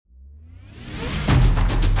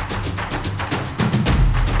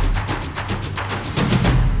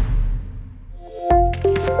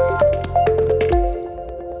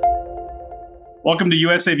Welcome to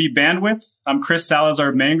USAV Bandwidth. I'm Chris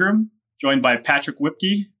Salazar-Mangrum, joined by Patrick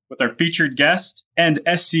Whipke with our featured guest and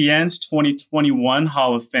SCN's 2021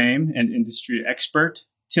 Hall of Fame and industry expert,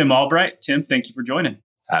 Tim Albright. Tim, thank you for joining.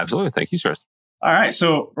 Absolutely. Thank you, sir. All right.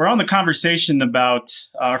 So we're on the conversation about,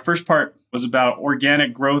 our first part was about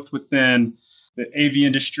organic growth within the AV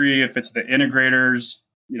industry, if it's the integrators,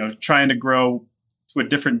 trying to grow to a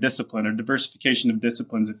different discipline or diversification of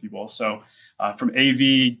disciplines, if you will. So from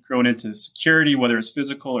AV growing into security, whether it's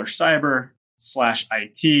physical or cyber/IT.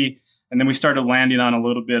 And then we started landing on a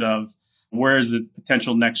little bit of where is the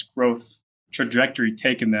potential next growth trajectory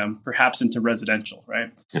taking them, perhaps into residential,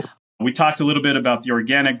 right? Yeah. We talked a little bit about the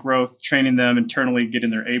organic growth, training them internally,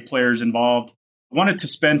 getting their A players involved. I wanted to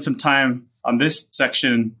spend some time on this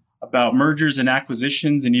section about mergers and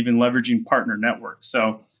acquisitions and even leveraging partner networks.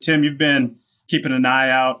 So, Tim, you've been keeping an eye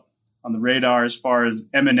out on the radar as far as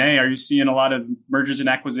M&A. Are you seeing a lot of mergers and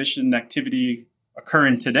acquisition activity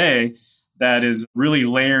occurring today that is really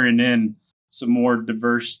layering in some more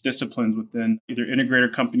diverse disciplines within either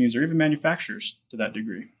integrator companies or even manufacturers to that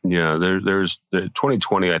degree? Yeah, there's the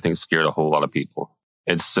 2020, I think, scared a whole lot of people.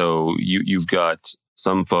 And so you've got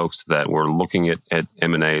some folks that were looking at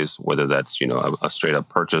M&As, whether that's, a straight up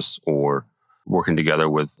purchase or working together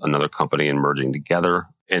with another company and merging together.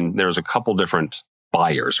 And there's a couple different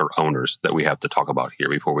buyers or owners that we have to talk about here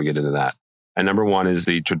before we get into that. And number one is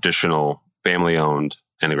the traditional family-owned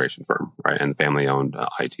integration firm, right? And family-owned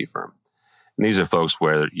IT firm. And these are folks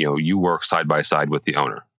where, you work side by side with the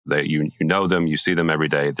owner. That you know them, you see them every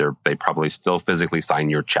day. They probably still physically sign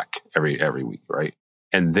your check every week, right?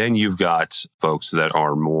 And then you've got folks that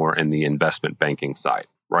are more in the investment banking side,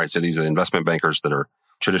 right? So these are the investment bankers that are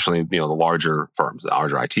traditionally, the larger firms, the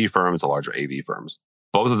larger IT firms, the larger AV firms.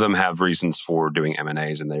 Both of them have reasons for doing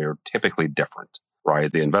M&As, and they are typically different,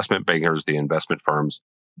 right? The investment bankers, the investment firms,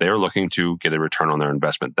 they're looking to get a return on their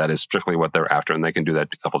investment. That is strictly what they're after, and they can do that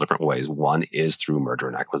a couple different ways. One is through merger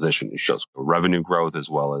and acquisition. It shows revenue growth as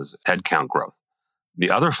well as headcount growth.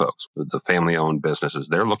 The other folks, the family-owned businesses,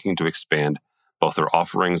 they're looking to expand both their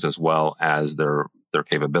offerings as well as their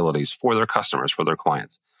capabilities for their customers, for their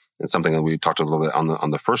clients. And something that we talked a little bit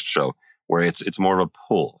on the first show, where it's more of a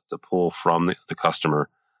pull. It's a pull from the customer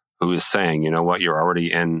who is saying, you know what, you're already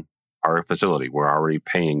in our facility. We're already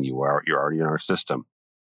paying you. You're already in our system.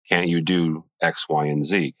 Can't you do X, Y, and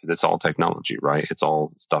Z? Because it's all technology, right? It's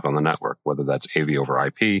all stuff on the network, whether that's AV over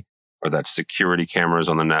IP, or that's security cameras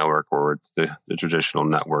on the network, or it's the traditional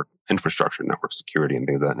network infrastructure, network security, and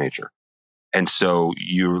things of that nature. And so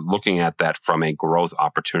you're looking at that from a growth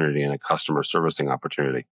opportunity and a customer servicing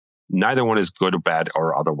opportunity. Neither one is good or bad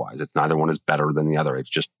or otherwise. It's neither one is better than the other. It's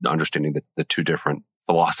just understanding the two different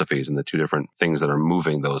philosophies and the two different things that are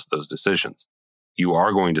moving those decisions. You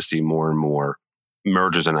are going to see more and more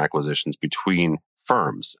mergers and acquisitions between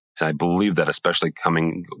firms. And I believe that especially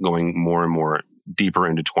going more and more deeper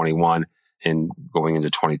into 21 and going into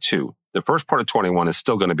 22. The first part of 21 is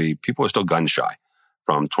still going to be, people are still gun shy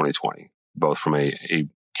from 2020, both from a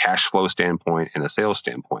cash flow standpoint and a sales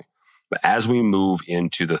standpoint. But as we move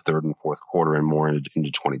into the third and fourth quarter and more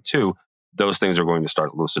into 22, those things are going to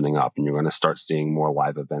start loosening up, and you're going to start seeing more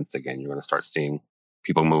live events again. You're going to start seeing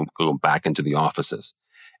people go back into the offices.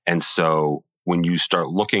 And so when you start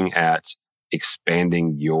looking at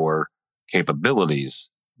expanding your capabilities,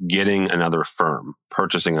 getting another firm,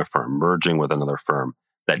 purchasing a firm, merging with another firm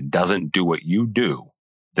that doesn't do what you do,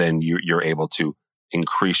 then you're able to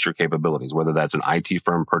increase your capabilities, whether that's an IT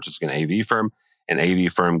firm purchasing an AV firm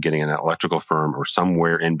getting an electrical firm, or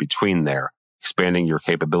somewhere in between there. Expanding your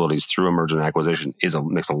capabilities through a merger and acquisition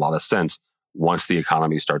makes a lot of sense once the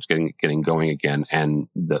economy starts getting going again and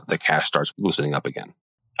the cash starts loosening up again.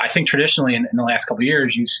 I think traditionally in the last couple of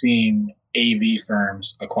years, you've seen AV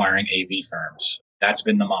firms acquiring AV firms. That's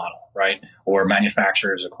been the model, right? Or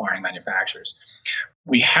manufacturers acquiring manufacturers.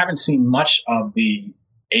 We haven't seen much of the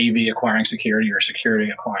AV acquiring security or security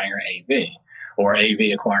acquiring AV, or AV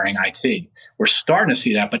acquiring IT. We're starting to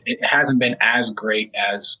see that, but it hasn't been as great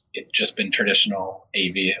as it's just been traditional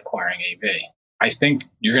AV acquiring AV. I think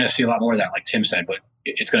you're going to see a lot more of that, like Tim said, but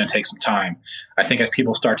it's going to take some time. I think as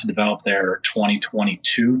people start to develop their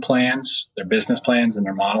 2022 plans, their business plans and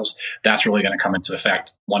their models, that's really going to come into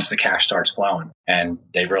effect once the cash starts flowing. And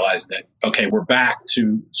they realize that, okay, we're back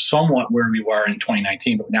to somewhat where we were in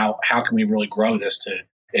 2019, but now how can we really grow this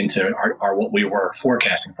into our what we were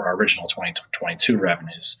forecasting for our original 2022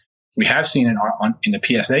 revenues? We have seen in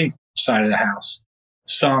the PSA side of the house,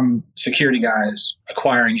 some security guys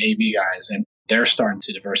acquiring AV guys, and they're starting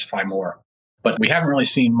to diversify more. But we haven't really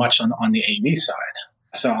seen much on the AV side.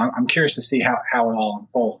 So I'm curious to see how it all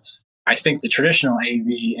unfolds. I think the traditional AV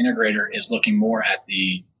integrator is looking more at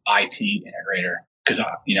the IT integrator because,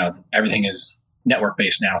 everything is network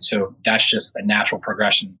based now. So that's just a natural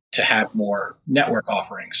progression to have more network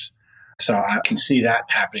offerings. So I can see that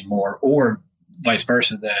happening more, or vice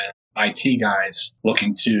versa, the IT guys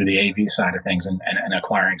looking to the AV side of things and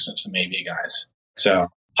acquiring some AV guys. So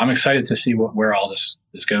I'm excited to see where all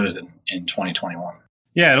this goes in 2021.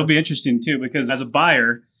 Yeah, it'll be interesting too, because as a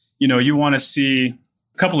buyer, you want to see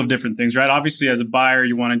a couple of different things, right? Obviously, as a buyer,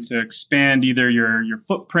 you wanted to expand either your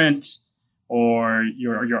footprint or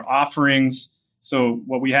your offerings. So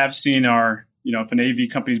what we have seen are, if an AV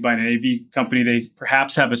company is buying an AV company, they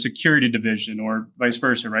perhaps have a security division or vice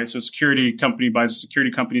versa, right? So a security company buys a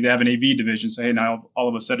security company, they have an AV division. So, hey, now all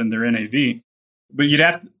of a sudden they're in AV. But you'd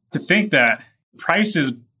have to think that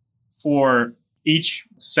prices for each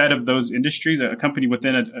set of those industries, a company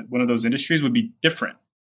within one of those industries would be different.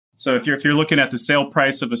 So if you're looking at the sale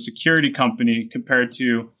price of a security company compared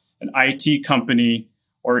to an IT company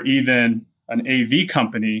or even an AV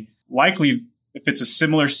company, likely if it's a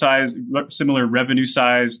similar revenue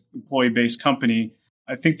size, employee-based company,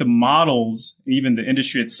 I think the models, even the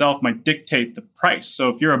industry itself, might dictate the price. So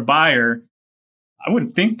if you're a buyer, I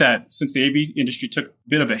would think that since the AV industry took a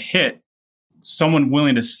bit of a hit, someone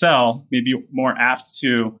willing to sell may be more apt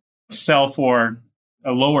to sell for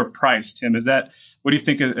a lower price. Tim, what do you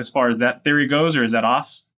think as far as that theory goes, or is that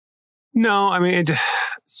off? No, I mean,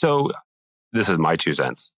 so this is my 2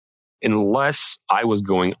 cents. Unless I was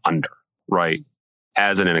going under, right,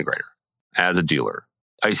 as an integrator, as a dealer,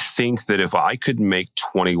 I think that if I could make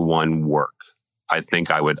 21 work, I think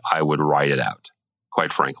I would ride it out,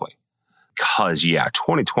 quite frankly. Because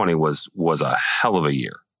 2020 was a hell of a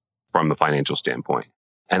year from the financial standpoint.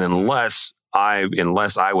 And unless I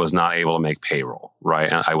was not able to make payroll,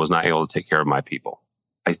 right, and I was not able to take care of my people,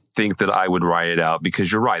 I think that I would ride it out,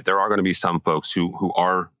 because you're right, there are going to be some folks who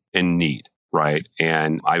are in need, right?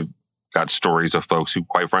 And I've got stories of folks who,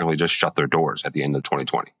 quite frankly, just shut their doors at the end of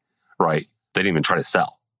 2020, right? They didn't even try to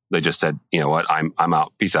sell. They just said, you know what, I'm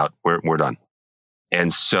out. Peace out. We're done.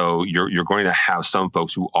 And so you're going to have some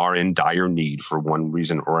folks who are in dire need for one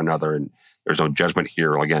reason or another. And there's no judgment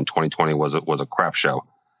here. Again, 2020 was a crap show.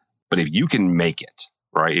 But if you can make it,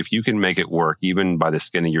 right? If you can make it work, even by the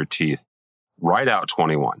skin of your teeth, ride out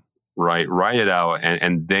 21, right? Ride it out,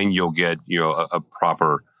 and then you'll get a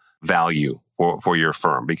proper value for your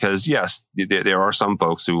firm. Because yes, there are some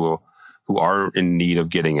folks who are in need of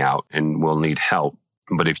getting out and will need help.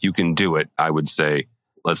 But if you can do it, I would say,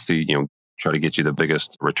 let's see, try to get you the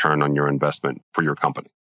biggest return on your investment for your company.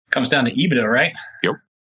 Comes down to EBITDA, right? Yep.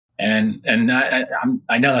 And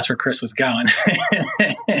I know that's where Chris was going.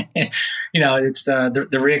 It's the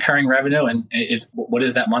reoccurring revenue, and what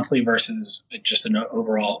is that monthly versus just an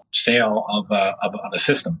overall sale of a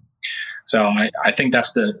system. So I think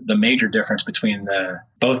that's the major difference between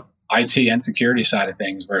both IT and security side of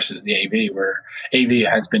things versus the AV, where AV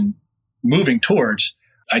has been moving towards.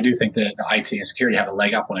 I do think that the IT and security have a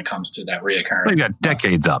leg up when it comes to that reoccurring. They got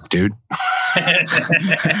decades up, dude.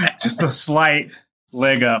 Just a slight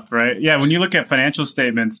leg up, right? Yeah, when you look at financial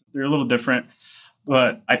statements, they're a little different,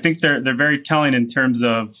 but I think they're very telling in terms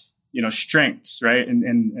of strengths, right,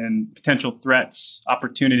 and potential threats,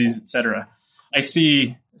 opportunities, etc. I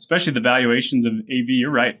see, especially the valuations of AV. You're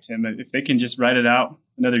right, Tim. If they can just ride it out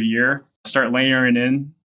another year, start layering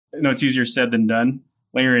in. It's easier said than done.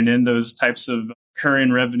 Layering in those types of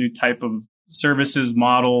recurring revenue type of services,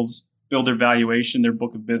 models, build their valuation, their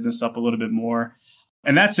book of business up a little bit more.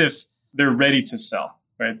 And that's if they're ready to sell,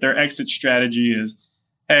 right? Their exit strategy is,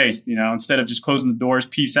 hey, instead of just closing the doors,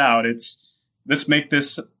 peace out, it's let's make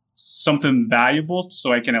this something valuable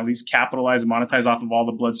so I can at least capitalize and monetize off of all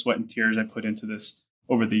the blood, sweat, and tears I put into this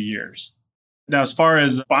over the years. Now, as far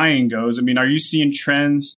as buying goes, are you seeing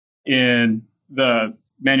trends in the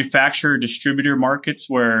manufacturer distributor markets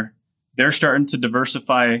where they're starting to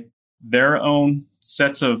diversify their own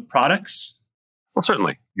sets of products? Well,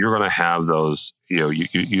 certainly, you're going to have those.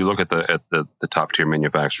 You look at the top tier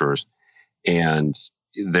manufacturers, and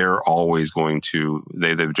they're always going to.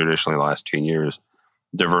 They've traditionally the last 10 years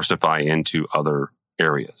diversify into other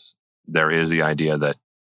areas. There is the idea that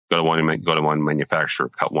go to one manufacturer,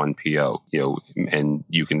 cut one PO, and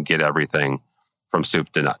you can get everything from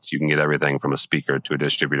soup to nuts. You can get everything from a speaker to a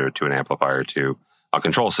distributor to an amplifier to a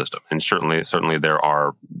control system. And certainly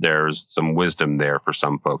there's some wisdom there for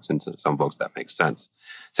some folks, and some folks that makes sense.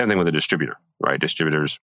 Same thing with a distributor, right?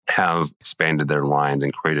 Distributors have expanded their lines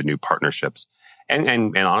and created new partnerships,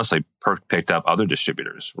 and honestly picked up other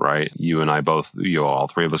distributors, right? You and I both, all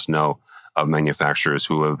three of us know of manufacturers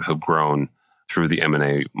who have grown through the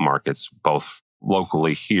M&A markets, both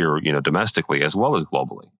locally here, domestically as well as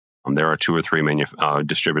globally. There are 2 or 3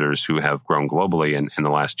 distributors who have grown globally in the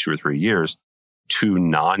last 2 or 3 years. 2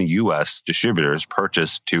 non-U.S. distributors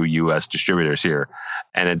purchased 2 U.S. distributors here.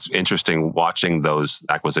 And it's interesting watching those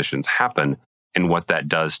acquisitions happen and what that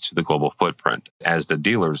does to the global footprint. As the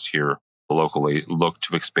dealers here locally look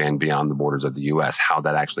to expand beyond the borders of the U.S., how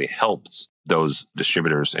that actually helps those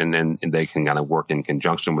distributors and they can kind of work in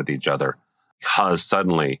conjunction with each other, because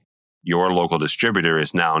suddenly your local distributor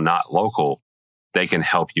is now not local. They can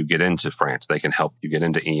help you get into France. They can help you get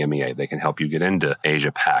into EMEA. They can help you get into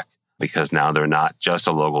Asia Pac, because now they're not just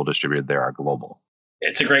a local distributor, they are global.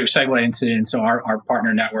 It's a great segue into our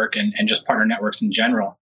partner network and just partner networks in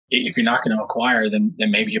general. If you're not going to acquire, then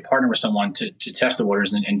maybe you partner with someone to test the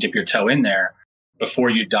waters and dip your toe in there before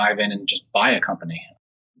you dive in and just buy a company.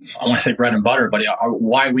 I want to say bread and butter, but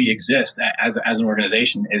why we exist as an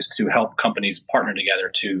organization is to help companies partner together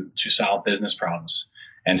to solve business problems.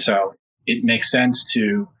 And so it makes sense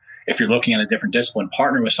to, if you're looking at a different discipline,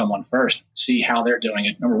 partner with someone first, see how they're doing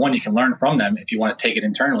it. Number one, you can learn from them if you want to take it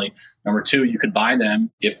internally. Number two, you could buy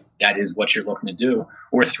them if that is what you're looking to do.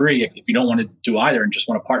 Or 3, if you don't want to do either and just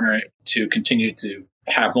want to partner it to continue to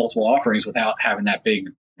have multiple offerings without having that big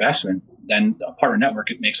investment, then a partner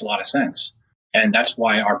network, it makes a lot of sense. And that's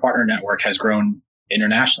why our partner network has grown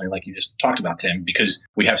internationally, like you just talked about, Tim, because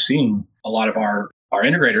we have seen a lot of our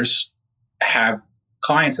integrators have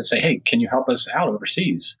clients that say, hey, can you help us out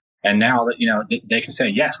overseas? And now that, they can say,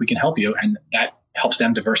 yes, we can help you. And that helps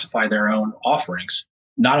them diversify their own offerings.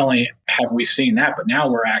 Not only have we seen that, but now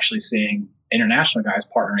we're actually seeing international guys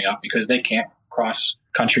partnering up because they can't cross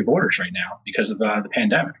country borders right now because of the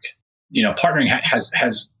pandemic. Partnering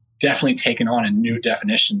has definitely taken on a new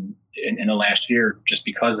definition in the last year just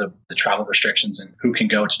because of the travel restrictions and who can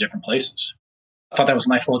go to different places. I thought that was a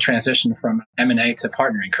nice little transition from M&A to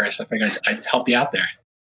partnering, Chris. I figured I'd help you out there.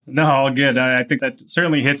 No, all good. I think that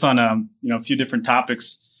certainly hits on a few different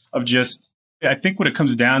topics of just, I think what it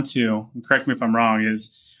comes down to, and correct me if I'm wrong,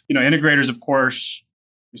 is, integrators, of course,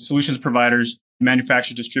 solutions providers,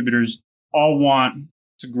 manufacturer distributors all want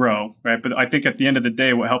to grow, right? But I think at the end of the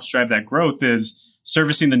day, what helps drive that growth is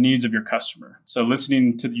servicing the needs of your customer. So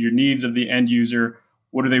listening to your needs of the end user.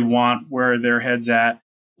 What do they want? Where are their heads at?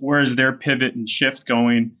 Where is their pivot and shift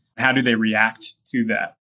going? How do they react to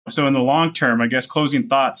that? So in the long term, I guess closing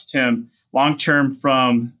thoughts, Tim, long term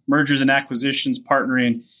from mergers and acquisitions,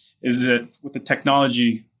 partnering, is it with the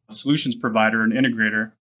technology solutions provider and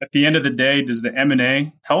integrator? At the end of the day, does the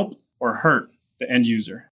M&A help or hurt the end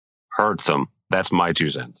user? Hurts them. That's my 2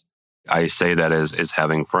 cents. I say that as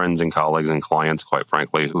having friends and colleagues and clients, quite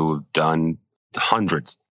frankly, who've done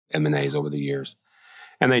hundreds of M&As over the years.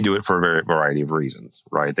 And they do it for a variety of reasons,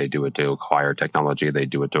 right? They do it to acquire technology. They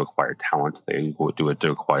do it to acquire talent. They do it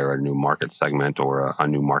to acquire a new market segment or a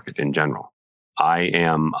new market in general. I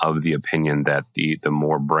am of the opinion that the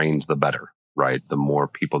more brains, the better, right? The more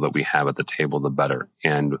people that we have at the table, the better.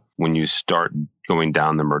 And when you start going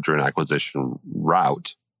down the merger and acquisition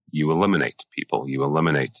route, you eliminate people. You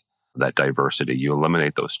eliminate that diversity. You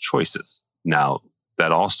eliminate those choices. Now,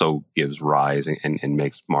 that also gives rise and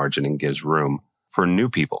makes margin and gives room for new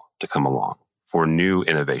people to come along, for new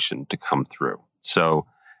innovation to come through. So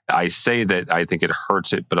I say that I think it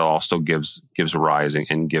hurts it, but it also gives rise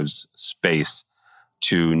and gives space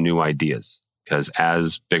to new ideas. Because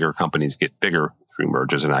as bigger companies get bigger through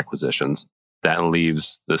mergers and acquisitions, that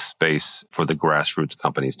leaves the space for the grassroots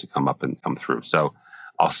companies to come up and come through. So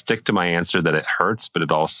I'll stick to my answer that it hurts, but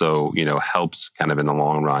it also, helps kind of in the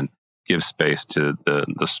long run, give space to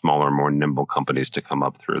the smaller, more nimble companies to come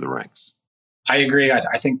up through the ranks. I agree.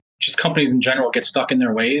 I think just companies in general get stuck in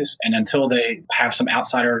their ways. And until they have some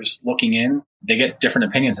outsiders looking in, they get different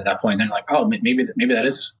opinions at that point. And they're like, oh, maybe that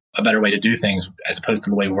is a better way to do things as opposed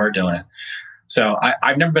to the way we're doing it. So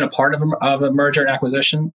I've never been a part of a merger and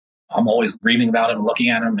acquisition. I'm always reading about them, looking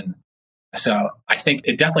at them. And so I think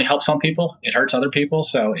it definitely helps some people. It hurts other people.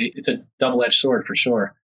 So it's a double-edged sword for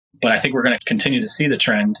sure. But I think we're going to continue to see the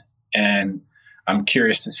trend. And I'm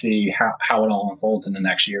curious to see how it all unfolds in the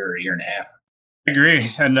next year or year and a half. I agree.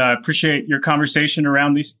 And I appreciate your conversation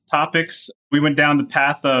around these topics. We went down the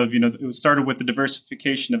path of, it was started with the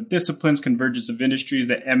diversification of disciplines, convergence of industries,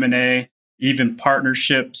 the M&A, even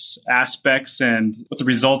partnerships aspects, and what the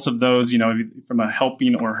results of those, from a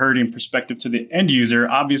helping or hurting perspective to the end user.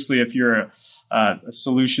 Obviously, if you're a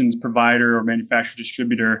solutions provider or manufacturer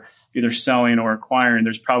distributor, either selling or acquiring,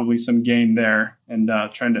 there's probably some gain there and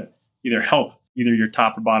trying to either help either your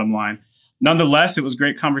top or bottom line. Nonetheless, it was a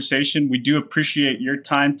great conversation. We do appreciate your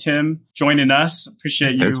time, Tim, joining us.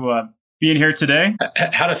 Appreciate you being here today.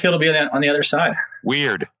 How'd it feel to be on the other side?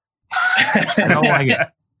 Weird. I don't like it.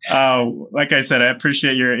 Like I said, I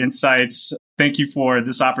appreciate your insights. Thank you for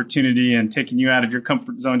this opportunity and taking you out of your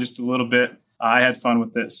comfort zone just a little bit. I had fun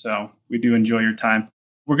with this, so we do enjoy your time.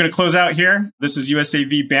 We're going to close out here. This is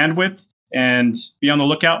USAV Bandwidth, and be on the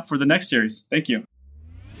lookout for the next series. Thank you.